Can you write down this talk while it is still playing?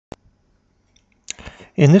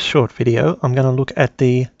In this short video, I'm going to look at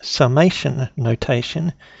the summation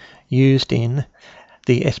notation used in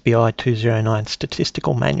the SBI209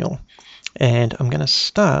 Statistical Manual. And I'm going to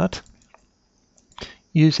start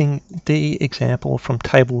using the example from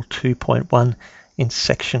Table 2.1 in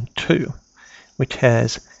Section 2, which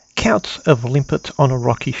has counts of limpets on a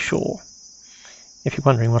rocky shore. If you're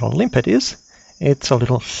wondering what a limpet is, it's a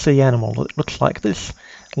little sea animal that looks like this,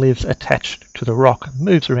 lives attached to the rock,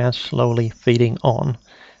 moves around slowly, feeding on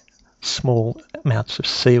small amounts of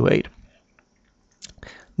seaweed.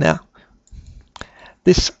 Now,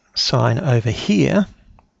 this sign over here,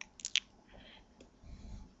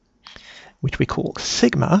 which we call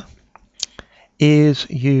sigma, is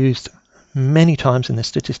used many times in the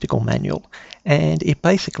statistical manual, and it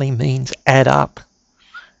basically means add up.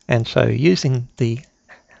 And so using the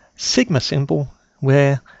sigma symbol,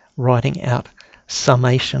 we're writing out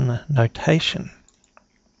summation notation.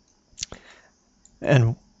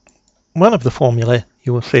 And one of the formula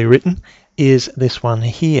you will see written is this one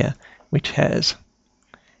here, which has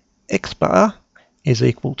x bar is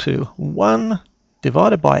equal to 1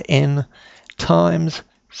 divided by n times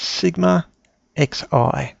sigma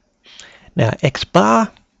xi. Now x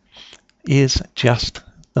bar is just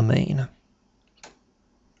the mean.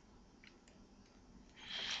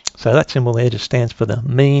 So that symbol there just stands for the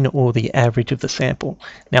mean or the average of the sample.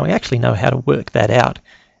 Now we actually know how to work that out.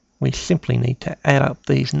 We simply need to add up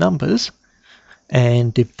these numbers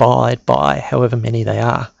and divide by however many they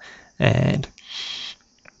are. And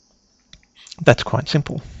that's quite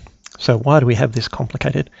simple. So why do we have this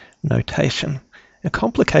complicated notation? A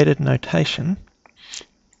complicated notation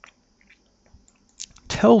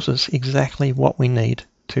tells us exactly what we need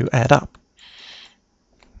to add up.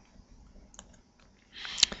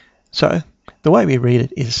 So the way we read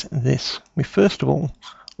it is this. We first of all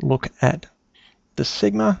look at the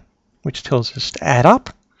sigma, which tells us to add up.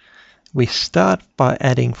 We start by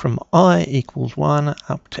adding from I equals 1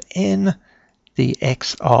 up to n the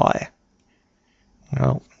xi.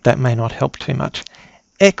 Well, that may not help too much.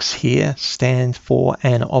 X here stands for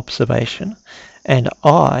an observation, and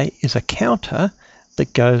I is a counter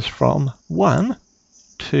that goes from 1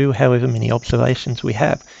 to however many observations we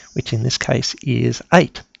have, which in this case is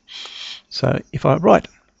 8. So if I write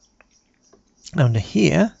under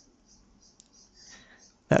here,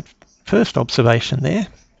 that first observation there,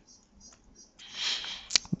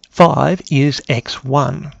 5 is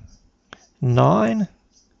x1, 9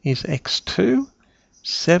 is x2,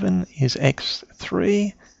 7 is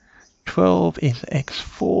x3, 12 is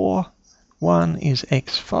x4, 1 is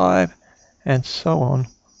x5, and so on,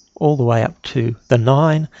 all the way up to the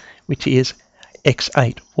 9, which is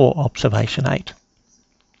x8 or observation 8.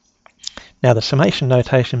 Now the summation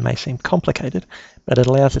notation may seem complicated, but it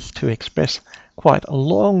allows us to express quite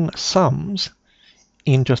long sums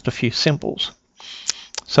in just a few symbols.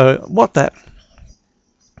 So what that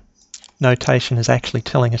notation is actually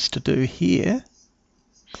telling us to do here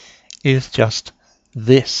is just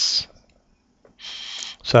this.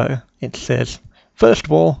 So it says, first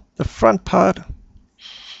of all, the front part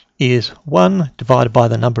is 1 divided by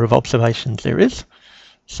the number of observations there is.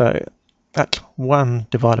 So that's 1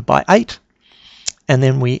 divided by 8. And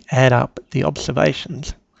then we add up the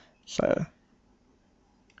observations. So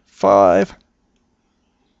 5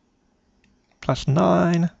 plus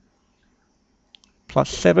 9 plus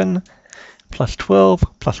 7 plus 12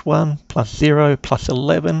 plus 1 plus 0 plus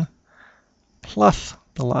 11 plus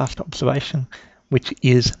the last observation, which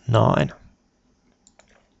is 9.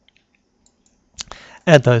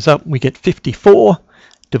 Add those up, we get 54.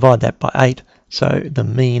 Divide that by 8. So the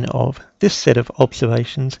mean of this set of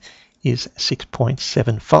observations is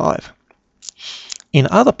 6.75. In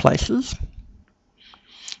other places,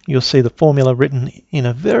 you'll see the formula written in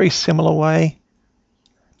a very similar way,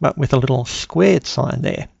 but with a little squared sign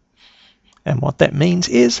there. And what that means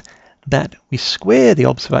is that we square the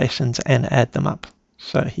observations and add them up.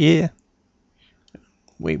 So here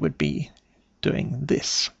we would be doing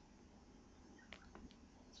this.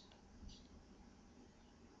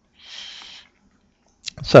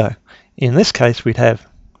 So in this case, we'd have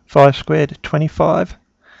 5 squared, 25,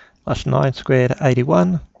 plus 9 squared,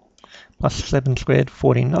 81, plus 7 squared,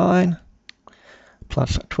 49,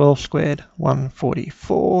 plus 12 squared,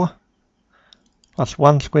 144, plus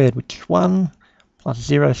 1 squared, which is 1, plus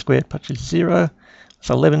 0 squared, which is 0, plus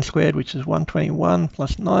 11 squared, which is 121,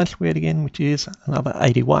 plus 9 squared again, which is another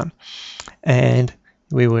 81. And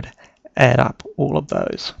we would add up all of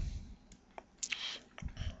those.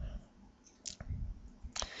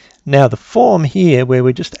 Now the form here, where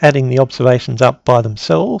we're just adding the observations up by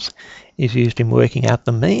themselves, is used in working out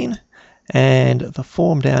the mean, And the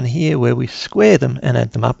form down here where we square them and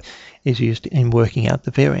add them up is used in working out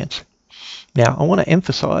the variance. Now, I want to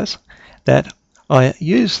emphasize that I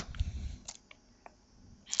use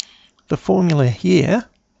the formula here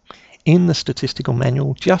in the statistical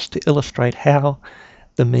manual just to illustrate how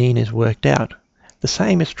the mean is worked out. The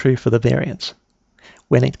same is true for the variance.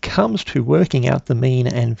 When it comes to working out the mean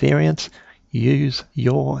and variance, use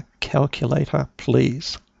your calculator,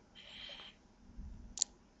 please.